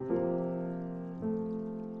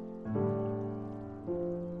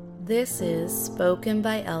This is Spoken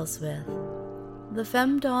by Elswith, the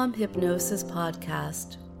Femdom Hypnosis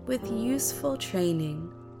podcast with useful training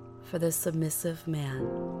for the submissive man.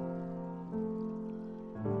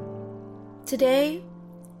 Today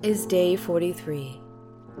is day 43,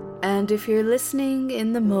 and if you're listening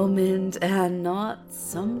in the moment and not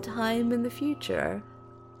sometime in the future,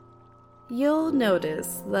 you'll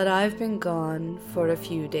notice that I've been gone for a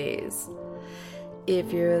few days.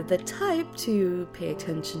 If you're the type to pay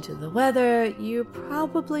attention to the weather, you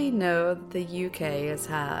probably know the UK has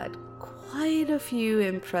had quite a few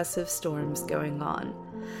impressive storms going on.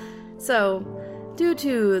 So, due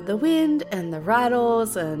to the wind and the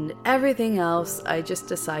rattles and everything else, I just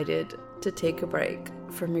decided to take a break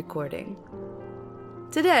from recording.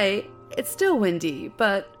 Today, it's still windy,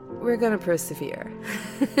 but we're gonna persevere.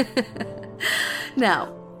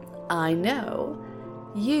 Now, I know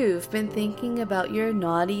you've been thinking about your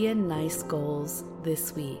naughty and nice goals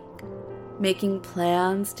this week, making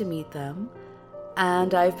plans to meet them,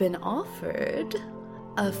 and I've been offered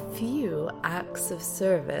a few acts of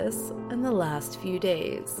service in the last few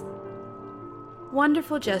days.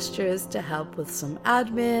 Wonderful gestures to help with some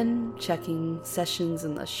admin, checking sessions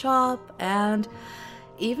in the shop, and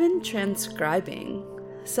even transcribing.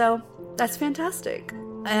 So that's fantastic.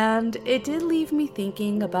 And it did leave me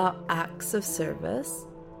thinking about acts of service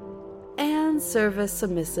and service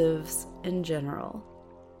submissives in general.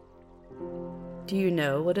 Do you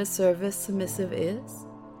know what a service submissive is?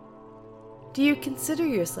 Do you consider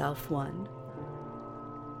yourself one?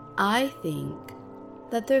 I think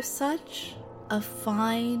that there's such a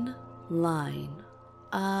fine line,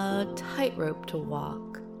 a tightrope to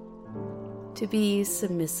walk, to be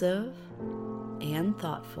submissive and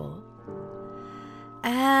thoughtful,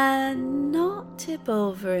 and not tip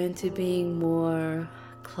over into being more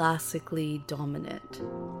classically dominant.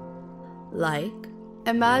 Like,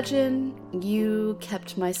 imagine you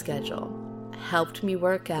kept my schedule, helped me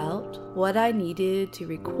work out what I needed to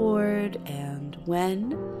record and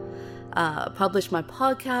when, published my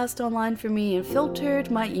podcast online for me, and filtered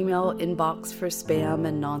my email inbox for spam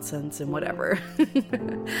and nonsense and whatever.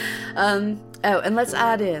 And let's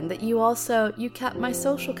add in that you kept my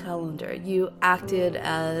social calendar. You acted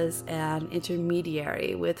as an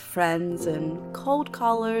intermediary with friends and cold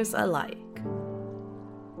callers alike.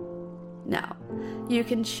 Now, you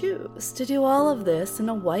can choose to do all of this in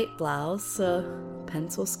a white blouse, a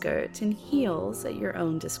pencil skirt, and heels at your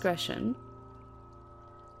own discretion.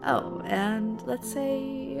 Oh, and let's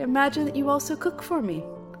say, imagine that you also cook for me.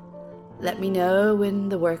 Let me know when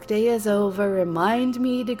the workday is over, remind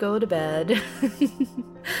me to go to bed,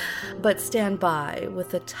 but stand by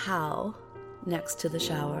with a towel next to the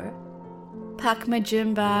shower. Pack my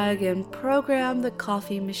gym bag and program the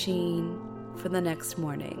coffee machine for the next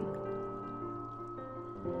morning.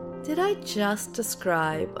 Did I just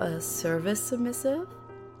describe a service submissive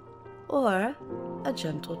or a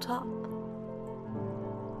gentle top?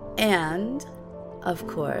 And, of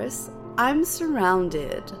course, I'm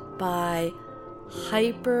surrounded by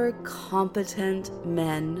hyper-competent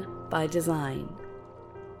men by design.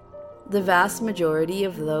 The vast majority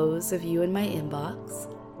of those of you in my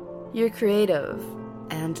inbox, you're creative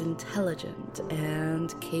and intelligent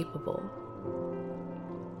and capable.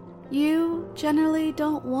 You generally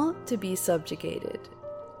don't want to be subjugated.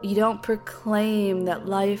 You don't proclaim that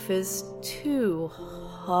life is too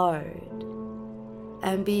hard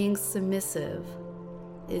and being submissive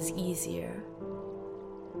is easier.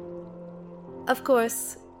 Of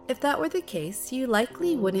course, if that were the case, you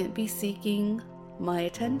likely wouldn't be seeking my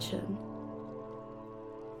attention.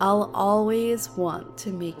 I'll always want to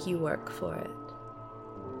make you work for it.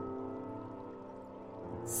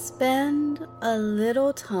 Spend a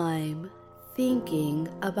little time thinking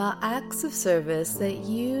about acts of service that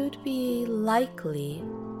you'd be likely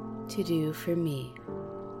to do for me.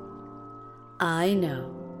 I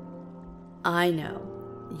know,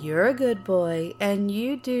 you're a good boy and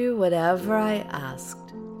you do whatever I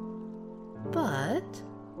asked. But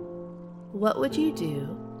what would you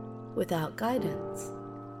do without guidance?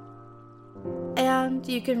 And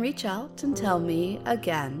you can reach out and tell me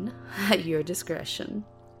again at your discretion.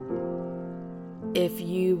 If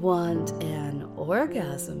you want an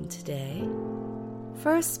orgasm today,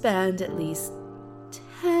 first spend at least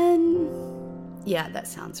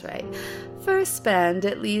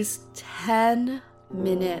 10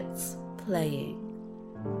 minutes playing.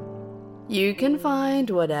 You can find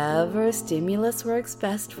whatever stimulus works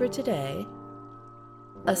best for today,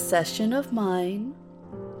 a session of mine,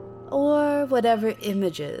 or whatever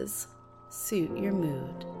images suit your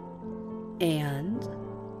mood. And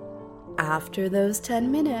after those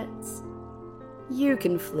 10 minutes, You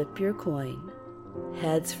can flip your coin.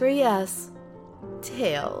 Heads for yes,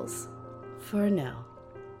 tails for no.